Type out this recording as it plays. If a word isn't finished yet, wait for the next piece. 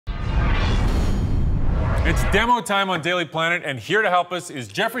It's demo time on Daily Planet, and here to help us is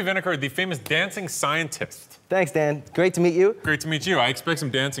Jeffrey Vinokur, the famous dancing scientist. Thanks, Dan. Great to meet you. Great to meet you. I expect some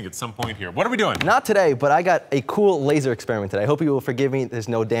dancing at some point here. What are we doing? Not today, but I got a cool laser experiment today. I hope you will forgive me. There's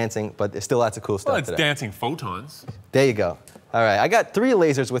no dancing, but there's still lots of cool stuff Well, it's today. dancing photons. There you go. All right, I got 3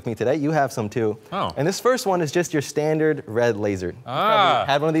 lasers with me today. You have some too. Oh. And this first one is just your standard red laser. Ah.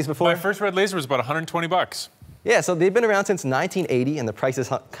 Had one of these before? My first red laser was about 120 bucks. Yeah, so they've been around since 1980, and the price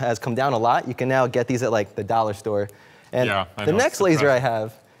has come down a lot. You can now get these at like the dollar store. And yeah, I the know, next laser I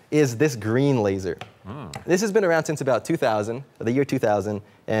have is this green laser. This has been around since about 2000, the year 2000,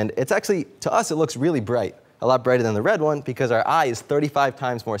 and it's actually, to us, it looks really bright. A lot brighter than the red one because our eye is 35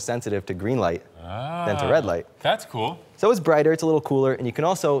 times more sensitive to green light than to red light. That's cool. So it's brighter, it's a little cooler, and you can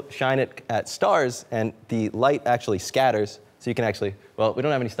also shine it at stars, and the light actually scatters. So you can actually, well, we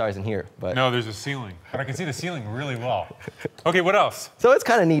don't have any stars in here, but. No, there's a ceiling. But I can see the ceiling really well. Okay, what else? So it's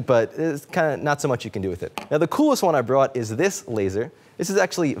kind of neat, but there's kind of not so much you can do with it. Now, the coolest one I brought is this laser. This is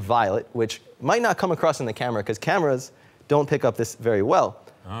actually violet, which might not come across in the camera because cameras don't pick up this very well.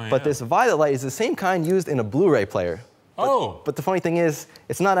 Oh, yeah. But this violet light is the same kind used in a Blu-ray player. But the funny thing is,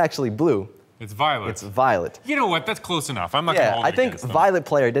 it's not actually blue. It's violet. It's violet. You know what? That's close enough. I'm not going to hold it I think against them. violet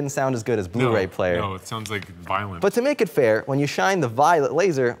player didn't sound as good as Blu-ray player. No, it sounds like violent. But to make it fair, when you shine the violet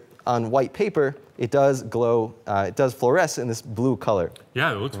laser on white paper, it does glow, it does fluoresce in this blue color.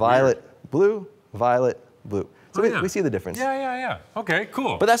 Yeah, it looks violet, weird. Blue, violet, blue. So we see the difference. Yeah. Okay,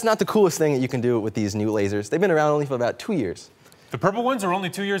 cool. But that's not the coolest thing that you can do with these new lasers. They've been around only for about 2 years. The purple ones are only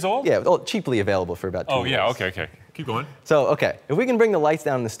 2 years old? Yeah, well, cheaply available for about 2 years. Oh, yeah, okay. Keep going. So, okay, if we can bring the lights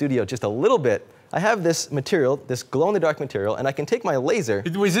down in the studio just a little bit, I have this material, this glow-in-the-dark material, and I can take my laser.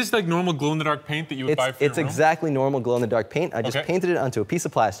 Is this like normal glow-in-the-dark paint that you would buy for your room? It's exactly normal glow-in-the-dark paint. I just painted it onto a piece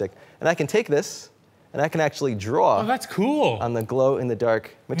of plastic, and I can take this, and I can actually draw. Oh, that's cool. On the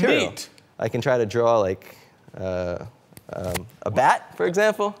glow-in-the-dark material. Neat. I can try to draw like a bat, for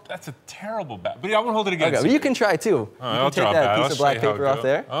example. That's a terrible bat. But I won't hold it against you. Well, you can try too. You I'll can draw take a that bat. piece of black paper off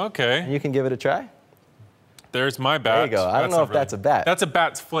there. Okay. And you can give it a try. There's my bat. There you go. I don't know if that's a bat. That's a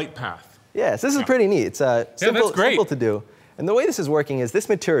bat's flight path. Yes, this is pretty neat. It's simple to do. And the way this is working is this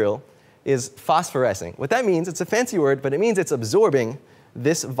material is phosphorescing. What that means, it's a fancy word, but it means it's absorbing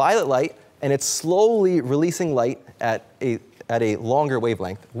this violet light, and it's slowly releasing light at a longer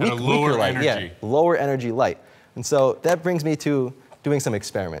wavelength. Lower light. energy. Yeah, lower energy light. And so that brings me to doing some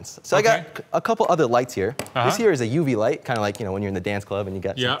experiments. So I got a couple other lights here. This here is a UV light, kind of like when you're in the dance club and you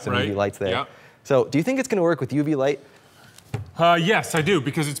got some UV lights there. Yeah. So do you think it's going to work with UV light? Yes, I do,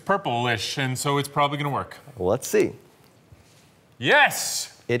 because it's purplish, and so it's probably going to work. Well, let's see.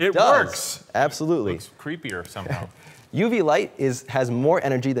 Yes! It does. Works. Absolutely. It looks creepier somehow. UV light has more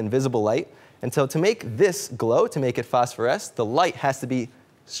energy than visible light, and so to make this glow, to make it phosphoresce, the light has to be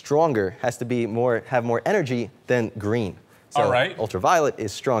stronger, has to have more energy than green. So ultraviolet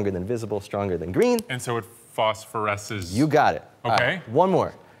is stronger than visible, stronger than green. And so it phosphoresces. You got it. Okay. One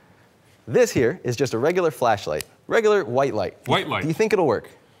more. This here is just a regular flashlight, regular white light. White light. Do you think it'll work?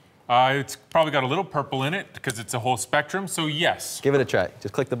 It's probably got a little purple in it because it's a whole spectrum, so yes. Give it a try.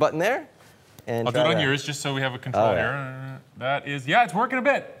 Just click the button there. And I'll do it on yours just so we have a control here. That is, yeah, it's working a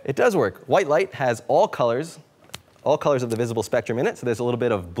bit. It does work. White light has all colors of the visible spectrum in it, so there's a little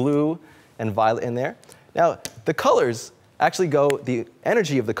bit of blue and violet in there. Now, the colors actually the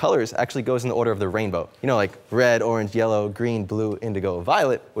energy of the colors actually goes in the order of the rainbow. You know, like red, orange, yellow, green, blue, indigo,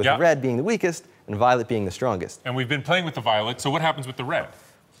 violet, with red being the weakest and violet being the strongest. And we've been playing with the violet, so what happens with the red?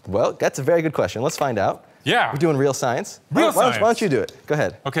 Well, that's a very good question. Let's find out. Yeah. We're doing real science. Real science. Why don't you do it? Go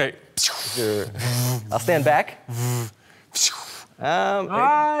ahead. Okay. I'll stand back.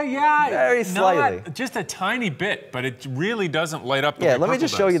 Very slightly. Just a tiny bit, but it really doesn't light up the way let me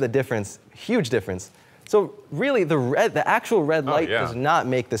just purple show you the difference. Huge difference. So really, the actual red light does not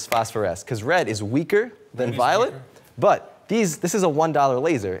make this phosphoresce, because red is weaker than violet. But this is a $1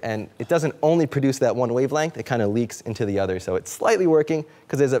 laser, and it doesn't only produce that one wavelength. It kind of leaks into the other. So it's slightly working,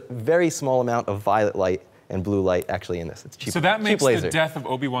 because there's a very small amount of violet light and blue light actually in this. It's cheap. So that makes the death of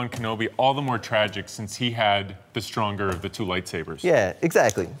Obi-Wan Kenobi all the more tragic, since he had the stronger of the 2 lightsabers. Yeah,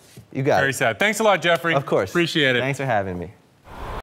 exactly. You got it. Very sad. Thanks a lot, Jeffrey. Of course. Appreciate it. Thanks for having me.